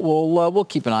yet, but we'll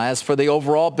keep an eye. As for the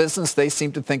overall business, they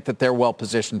seem to think that they're well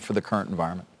positioned for the current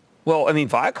environment. Well, I mean,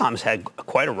 Viacom's had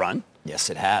quite a run. Yes,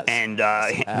 it has. And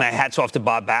my hat's off to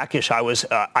Bob Bakish.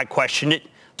 I questioned it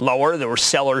lower. There were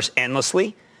sellers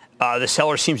endlessly. The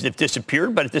seller seems to have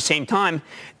disappeared, but at the same time,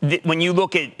 when you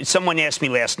look at, someone asked me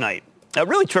last night, a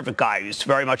really terrific guy who's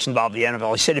very much involved in the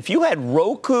NFL, he said, if you had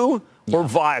Roku or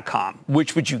Viacom,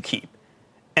 which would you keep?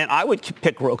 And I would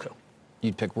pick Roku.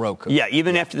 You'd pick Roku. Yeah,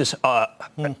 even after this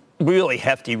really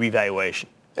hefty revaluation.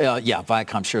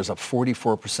 Viacom shares up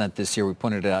 44% this year. We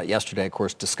pointed it out yesterday. Of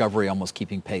course, Discovery almost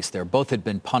keeping pace there. Both had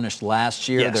been punished last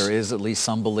year. Yes. There is at least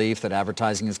some belief that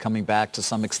advertising is coming back to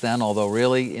some extent, although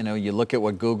really, you look at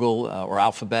what Google or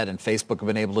Alphabet and Facebook have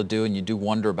been able to do, and you do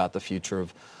wonder about the future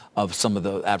of some of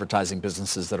the advertising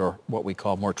businesses that are what we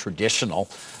call more traditional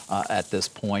at this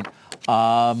point.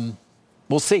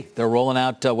 We'll see. They're rolling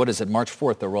out, March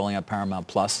 4th, they're rolling out Paramount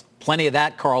Plus. Plenty of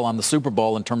that, Carl, on the Super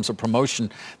Bowl in terms of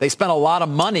promotion. They spent a lot of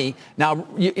money. Now,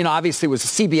 obviously it was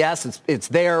CBS. It's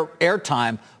their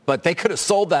airtime, but they could have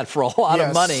sold that for a lot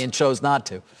of money and chose not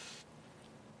to.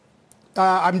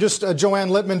 Joanne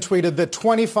Littman tweeted that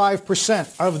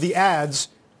 25% of the ads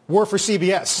were for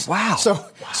CBS. Wow.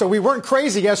 So we weren't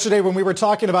crazy yesterday when we were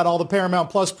talking about all the Paramount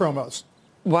Plus promos.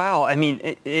 Wow. I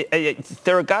mean,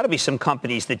 there have got to be some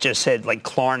companies that just said, like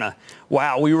Klarna,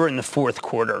 wow, we were in the fourth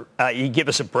quarter. You give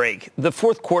us a break. The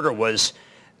fourth quarter was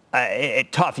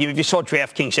tough. If you saw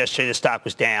DraftKings yesterday, the stock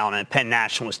was down and Penn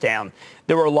National was down.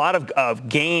 There were a lot of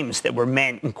games that were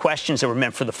meant and questions that were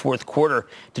meant for the fourth quarter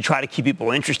to try to keep people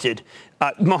interested.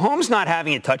 Mahomes not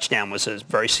having a touchdown was a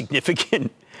very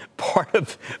significant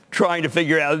trying to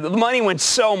figure out. The money went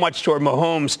so much toward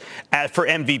Mahomes for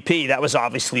MVP. That was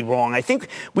obviously wrong. I think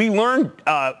we learned,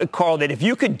 Carl, that if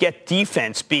you could get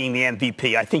defense being the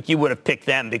MVP, I think you would have picked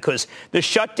them because the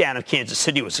shutdown of Kansas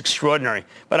City was extraordinary.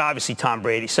 But obviously Tom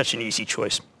Brady, such an easy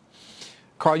choice.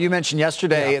 Carl, you mentioned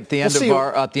yesterday at the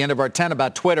end of our 10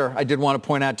 about Twitter. I did want to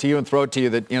point out to you and throw it to you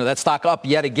that that stock up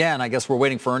yet again. I guess we're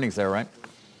waiting for earnings there, right?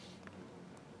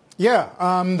 Yeah,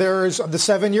 there's the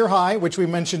 7-year high, which we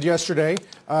mentioned yesterday.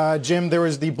 Jim, there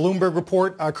was the Bloomberg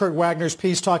report, Kurt Wagner's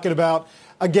piece talking about,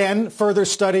 again, further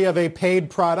study of a paid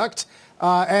product.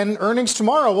 And earnings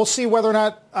tomorrow, we'll see whether or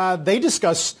not they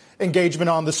discuss engagement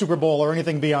on the Super Bowl or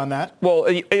anything beyond that. Well,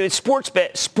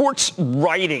 sports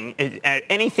writing,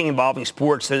 anything involving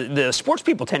sports, the sports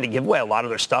people tend to give away a lot of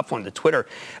their stuff on the Twitter.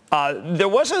 There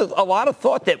was a lot of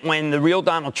thought that when the real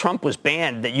Donald Trump was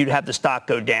banned that you'd have the stock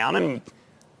go down. I mean,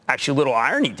 actually, a little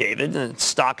irony, David. The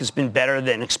stock has been better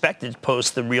than expected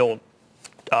post the real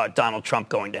Donald Trump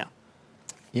going down.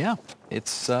 Yeah,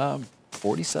 it's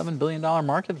 $47 billion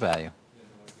market value.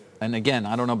 And again,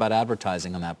 I don't know about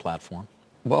advertising on that platform.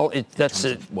 Well, that's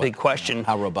a big question.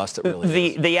 How robust it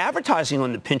really is. The advertising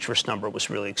on the Pinterest number was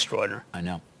really extraordinary. I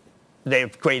know. They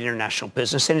have great international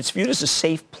business, and it's viewed as a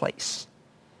safe place.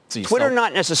 So Twitter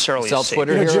not necessarily sell safe.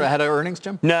 Twitter here ahead of earnings,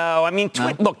 Jim? No, I mean,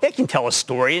 look, they can tell a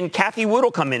story, and Kathy Wood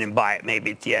will come in and buy it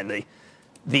maybe at the end.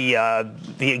 The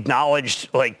acknowledged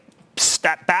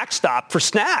backstop for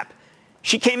Snap.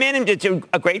 She came in and did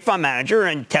a great fund manager,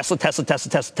 and Tesla.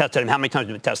 And how many times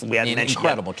did Tesla we hadn't mentioned?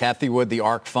 Incredible. Kathy Wood, the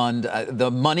ARK fund,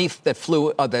 the money that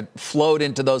flowed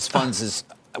into those funds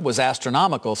was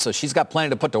astronomical, so she's got plenty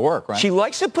to put to work, right? She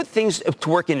likes to put things to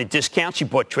work in a discount. She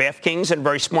bought DraftKings in a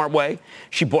very smart way.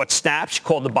 She bought Snap. She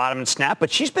called the bottom in Snap,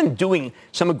 but she's been doing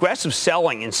some aggressive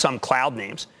selling in some cloud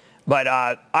names. But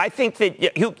I think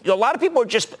that a lot of people are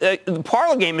just the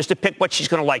parlor game is to pick what she's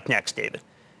going to like next, David.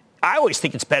 I always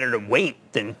think it's better to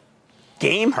wait than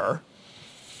game her.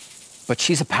 But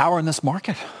she's a power in this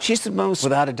market. She's the most.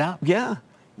 Without a doubt. Yeah.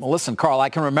 Well, listen, Carl, I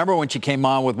can remember when she came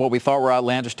on with what we thought were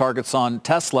outlandish targets on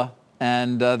Tesla,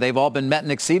 and they've all been met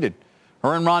and exceeded.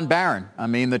 Her and Ron Barron, I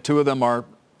mean, the two of them are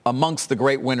amongst the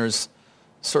great winners,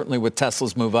 certainly with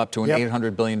Tesla's move up to an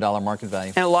 $800 billion market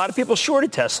value. And a lot of people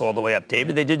shorted Tesla all the way up,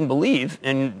 David. They didn't believe.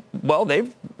 And, well, they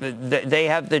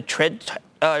have the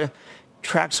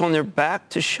tracks on their back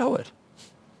to show it.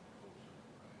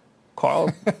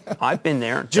 Carl, I've been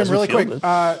there. Jim, really quick,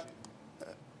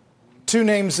 two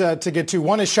names to get to.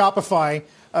 One is Shopify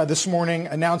this morning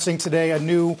announcing today a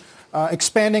new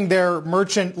expanding their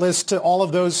merchant list to all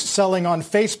of those selling on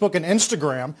Facebook and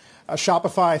Instagram.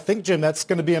 Shopify, I think, Jim, that's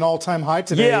going to be an all-time high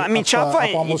today. Yeah, I mean, Shopify,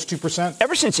 up almost 2%.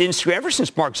 Ever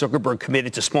since Mark Zuckerberg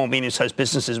committed to small, medium-sized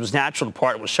businesses, it was natural to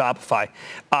partner with Shopify.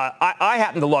 I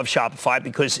happen to love Shopify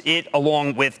because it,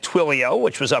 along with Twilio,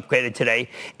 which was upgraded today,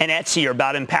 and Etsy are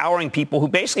about empowering people who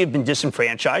basically have been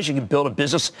disenfranchised. You can build a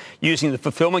business using the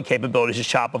fulfillment capabilities of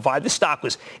Shopify. The stock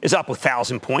is up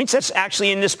 1,000 points. That's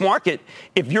actually in this market.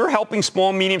 If you're helping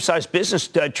small, medium-sized business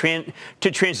to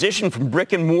transition from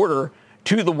brick and mortar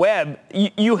to the web,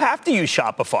 you have to use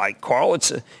Shopify, Carl.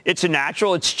 It's a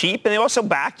natural, it's cheap, and they also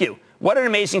back you. What an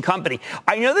amazing company.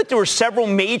 I know that there were several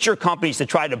major companies that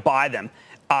tried to buy them,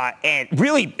 and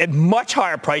really at much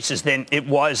higher prices than it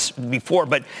was before,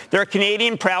 but they're a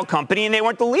Canadian proud company, and they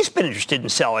weren't the least bit interested in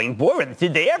selling. Boy,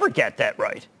 did they ever get that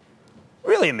right.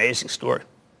 Really amazing story.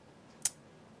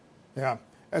 Yeah.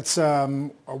 That's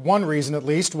one reason, at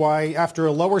least, why after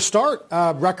a lower start,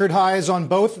 record highs on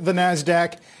both the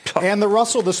NASDAQ and the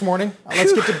Russell this morning.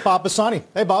 Let's get to Bob Pisani.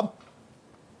 Hey, Bob.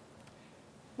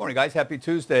 Morning, guys. Happy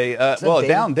Tuesday. Well, a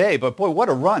down day, but boy, what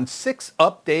a run. 6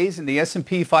 up days in the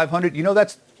S&P 500. You know,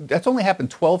 that's only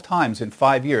happened 12 times in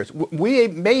 5 years. We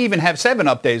may even have 7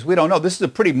 up days. We don't know. This is a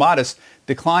pretty modest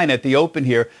decline at the open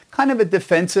here. Kind of a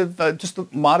defensive, just a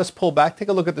modest pullback. Take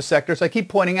a look at the sectors. I keep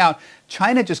pointing out,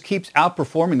 China just keeps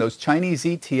outperforming those Chinese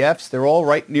ETFs. They're all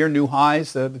right near new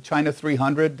highs. The China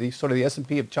 300, the sort of the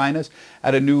S&P of China's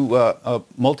at a new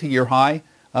multi-year high.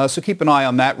 So keep an eye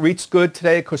on that. REIT's good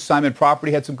today. Of course, Simon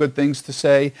Property had some good things to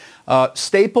say.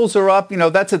 Staples are up. You know,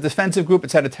 that's a defensive group.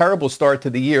 It's had a terrible start to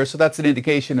the year, so that's an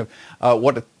indication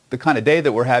of the kind of day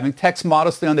that we're having. Tech's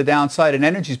modestly on the downside, and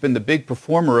energy's been the big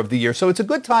performer of the year. So it's a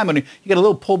good time when you get a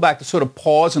little pullback to sort of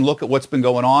pause and look at what's been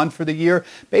going on for the year.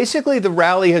 Basically, the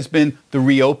rally has been the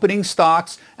reopening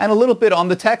stocks and a little bit on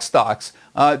the tech stocks.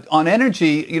 On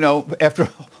energy, you know, after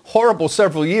horrible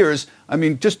several years, I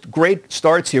mean, just great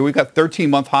starts here. We've got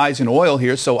 13-month highs in oil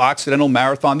here, so Occidental,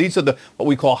 Marathon. These are what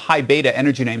we call high beta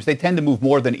energy names. They tend to move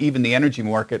more than even the energy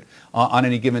market on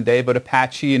any given day, but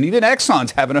Apache and even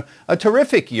Exxon's having a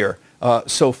terrific year.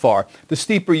 so far. The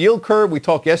steeper yield curve, we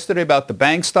talked yesterday about the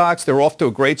bank stocks. They're off to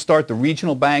a great start. The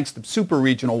regional banks, the super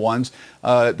regional ones,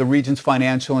 the Regions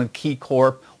Financial and Key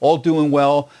Corp, all doing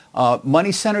well.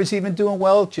 Money Center's even doing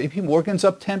well. JP Morgan's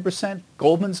up 10%.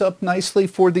 Goldman's up nicely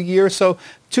for the year. So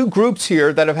two groups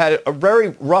here that have had a very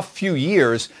rough few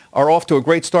years are off to a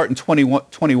great start in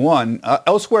 2021.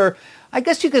 Elsewhere, I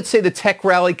guess you could say the tech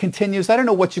rally continues. I don't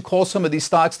know what you call some of these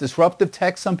stocks, disruptive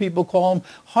tech, some people call them.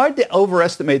 Hard to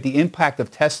overestimate the impact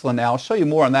of Tesla now. I'll show you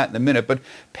more on that in a minute. But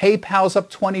PayPal's up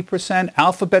 20%.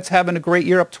 Alphabet's having a great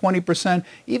year, up 20%.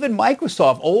 Even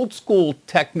Microsoft, old school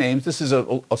tech names, this is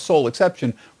a sole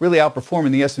exception, really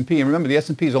outperforming the S&P. And remember, the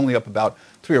S&P is only up about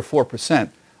 3 or 4%.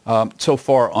 So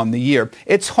far on the year.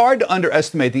 It's hard to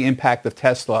underestimate the impact of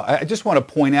Tesla. I just want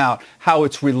to point out how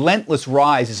its relentless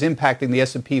rise is impacting the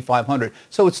S&P 500.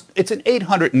 So it's an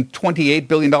 $828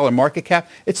 billion market cap.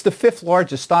 It's the fifth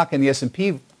largest stock in the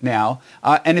S&P now,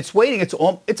 and it's weighting. It's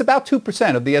about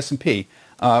 2% of the S&P.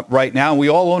 Right now. And we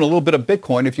all own a little bit of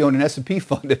Bitcoin if you own an S&P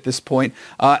fund at this point.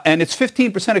 And it's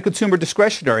 15% of consumer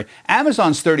discretionary.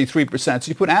 Amazon's 33%. So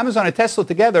you put Amazon and Tesla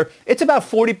together, it's about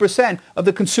 40% of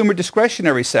the consumer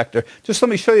discretionary sector. Just let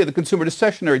me show you the consumer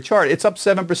discretionary chart. It's up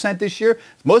 7% this year,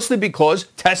 mostly because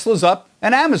Tesla's up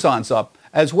and Amazon's up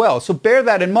as well. So bear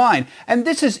that in mind. And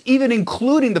this is even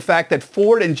including the fact that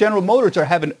Ford and General Motors are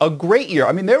having a great year.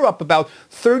 I mean, they're up about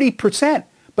 30%.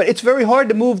 But it's very hard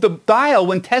to move the dial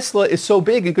when Tesla is so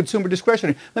big in consumer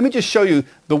discretionary. Let me just show you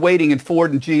the weighting in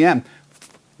Ford and GM.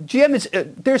 GM is,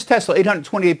 there's Tesla,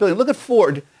 $828 billion. Look at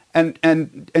Ford and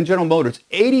General Motors,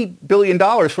 $80 billion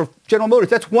for General Motors.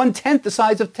 That's 1/10 the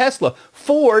size of Tesla.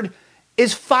 Ford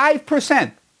is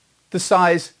 5% the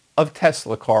size of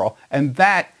Tesla, Carl. And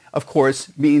that, of course,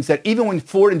 means that even when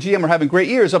Ford and GM are having great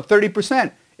years, up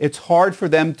 30%, it's hard for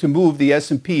them to move the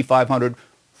S&P 500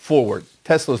 forward.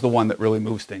 Tesla's the one that really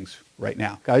moves things right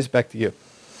now. Guys, back to you.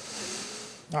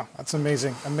 Oh, that's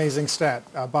amazing. Amazing stat.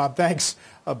 Bob, thanks.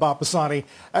 Bob Pisani.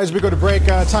 As we go to break,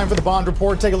 time for the bond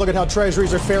report. Take a look at how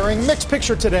treasuries are faring. Mixed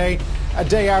picture today, a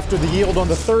day after the yield on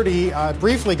the 30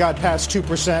 briefly got past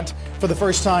 2% for the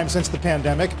first time since the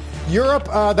pandemic. Europe,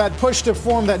 that push to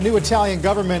form that new Italian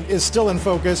government is still in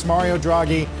focus. Mario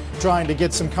Draghi trying to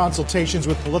get some consultations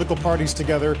with political parties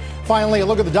together. Finally, a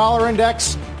look at the dollar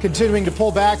index, continuing to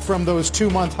pull back from those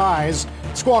 2-month highs.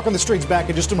 Squawk on the Street's back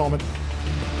in just a moment.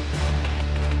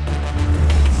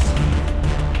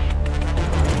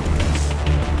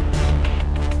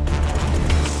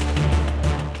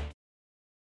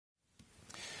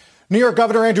 New York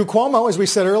Governor Andrew Cuomo, as we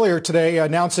said earlier today,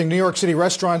 announcing New York City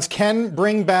restaurants can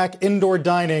bring back indoor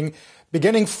dining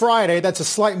beginning Friday. That's a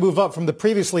slight move up from the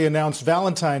previously announced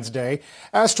Valentine's Day.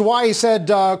 As to why, he said,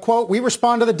 quote, "We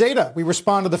respond to the data. We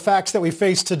respond to the facts that we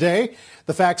face today.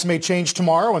 The facts may change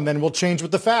tomorrow, and then we'll change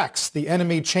with the facts. The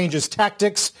enemy changes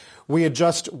tactics. We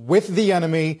adjust with the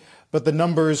enemy, but the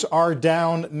numbers are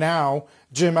down now."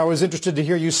 Jim, I was interested to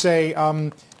hear you say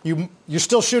you're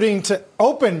still shooting to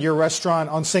open your restaurant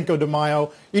on Cinco de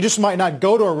Mayo. You just might not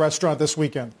go to a restaurant this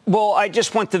weekend. Well, I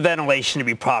just want the ventilation to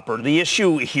be proper. The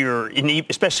issue here,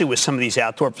 especially with some of these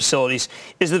outdoor facilities,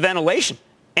 is the ventilation.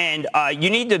 And you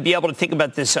need to be able to think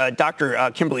about this. Dr.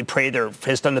 Kimberly Prather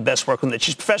has done the best work on this.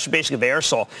 She's professor basically of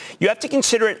aerosol. You have to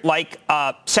consider it like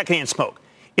secondhand smoke.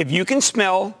 If you can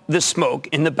smell the smoke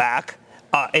in the back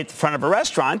at the front of a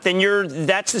restaurant, then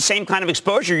that's the same kind of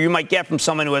exposure you might get from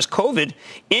someone who has COVID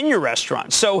in your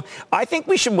restaurant. So I think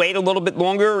we should wait a little bit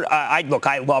longer. I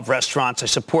love restaurants. I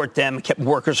support them. Kept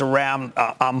workers around.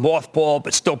 I'm mothballed,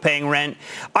 but still paying rent.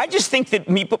 I just think that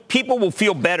people will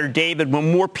feel better, David, when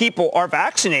more people are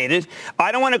vaccinated.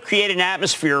 I don't want to create an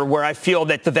atmosphere where I feel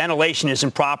that the ventilation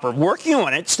isn't proper. Working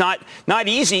on it, it's not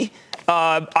easy.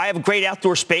 I have a great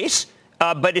outdoor space,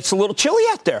 but it's a little chilly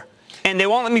out there. And they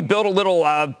won't let me build a little,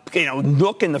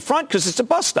 nook in the front because it's a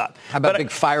bus stop. How about a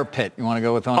big fire pit? You want to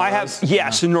go with one of those?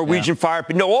 Yes, a Norwegian fire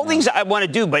pit. No, all things I want to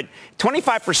do, but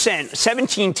 25%,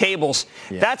 17 tables,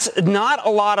 that's not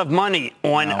a lot of money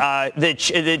on the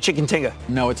chicken tinga.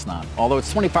 No, it's not. Although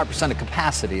it's 25% of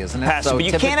capacity, isn't it? Capacity, so but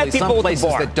you can't have people at the bar. Some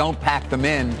places that don't pack them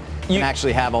in can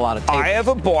actually have a lot of tables. I have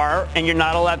a bar, and you're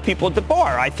not allowed people at the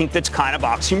bar. I think that's kind of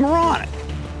oxymoronic.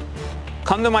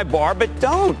 Come to my bar, but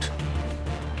don't.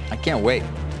 I can't wait.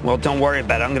 Well, don't worry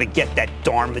about it. I'm going to get that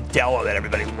darn Modelo that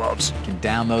everybody loves. You can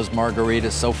down those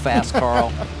margaritas so fast,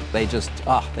 Carl. They just,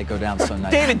 they go down so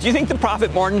nice. David, do you think the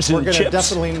profit margins in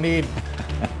chips? We're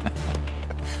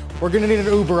going to need an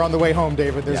Uber on the way home,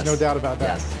 David. There's no doubt about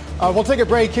that. Yes. We'll take a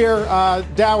break here.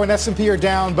 Dow and S&P are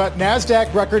down, but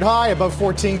NASDAQ record high above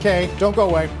 14K. Don't go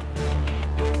away.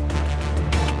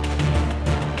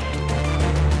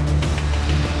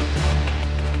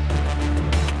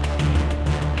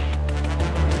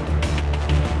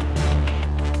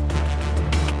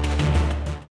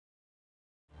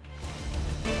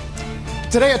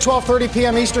 Today at 12:30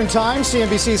 p.m. Eastern Time,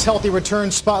 CNBC's Healthy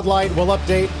Returns Spotlight will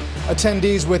update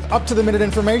attendees with up-to-the-minute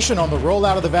information on the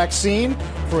rollout of the vaccine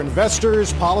for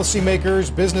investors,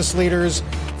 policymakers, business leaders,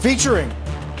 featuring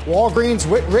Walgreens'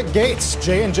 Rick Gates,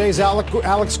 J&J's Alex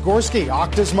Gorski,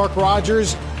 Okta's Mark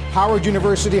Rogers, Howard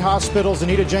University Hospital's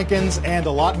Anita Jenkins, and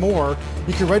a lot more.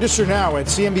 You can register now at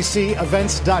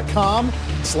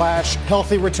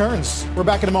cnbcevents.com/healthy returns. We're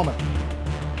back in a moment.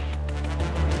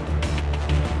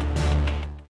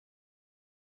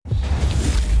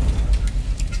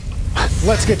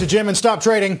 Let's get to Jim and stop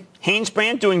trading.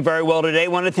 Hanesbrand doing very well today.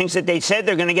 One of the things that they said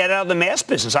they're going to get out of the mask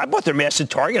business. I bought their mask at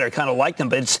Target. I kind of like them,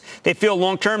 but they feel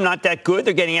long-term not that good.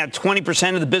 They're getting out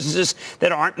 20% of the businesses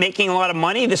that aren't making a lot of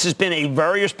money. This has been a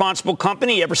very responsible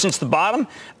company ever since the bottom.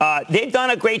 They've done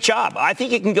a great job. I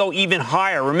think it can go even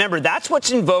higher. Remember, that's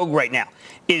what's in vogue right now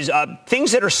is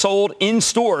things that are sold in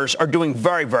stores are doing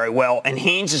very, very well, and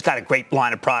Hanes has got a great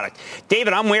line of product.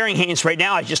 David, I'm wearing Hanes right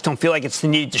now. I just don't feel like it's the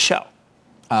need to show.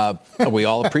 We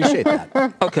all appreciate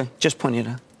that. Okay, just pointing it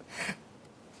out.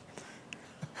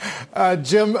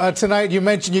 Jim, tonight you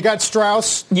mentioned you got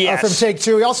Strauss from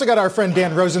Take-Two. We also got our friend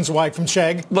Dan Rosenzweig from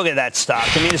Chegg. Look at that stock.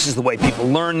 I mean, this is the way people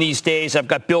learn these days. I've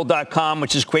got Bill.com,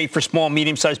 which is great for small,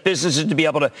 medium-sized businesses to be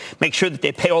able to make sure that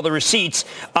they pay all the receipts.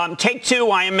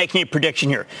 Take-Two, I am making a prediction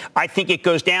here. I think it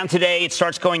goes down today, it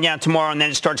starts going down tomorrow, and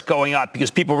then it starts going up because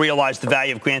people realize the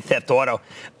value of Grand Theft Auto.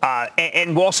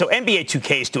 And also, NBA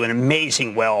 2K is doing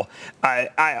amazing well.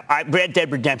 Red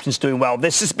Dead Redemption is doing well.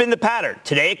 This has been the pattern.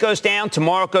 Today it goes down,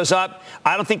 tomorrow it goes up.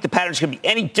 I don't think the pattern is going to be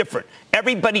any different.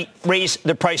 Everybody raised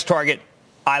their price target.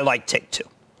 I like Take-Two.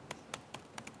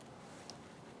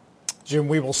 Jim,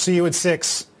 we will see you at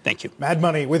 6. Thank you. Mad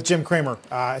Money with Jim Cramer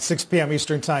at 6 p.m.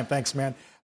 Eastern Time. Thanks, man.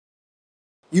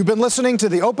 You've been listening to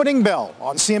The Opening Bell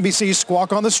on CNBC's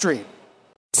Squawk on the Street.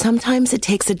 Sometimes it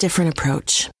takes a different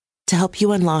approach to help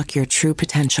you unlock your true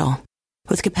potential.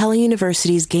 With Capella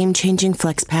University's game-changing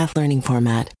FlexPath learning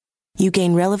format, you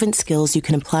gain relevant skills you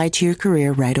can apply to your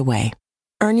career right away.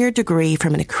 Earn your degree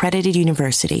from an accredited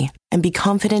university and be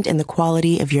confident in the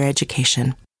quality of your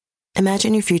education.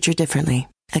 Imagine your future differently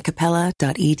at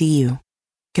capella.edu.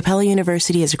 Capella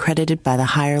University is accredited by the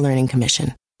Higher Learning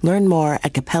Commission. Learn more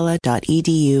at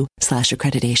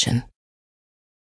capella.edu/accreditation.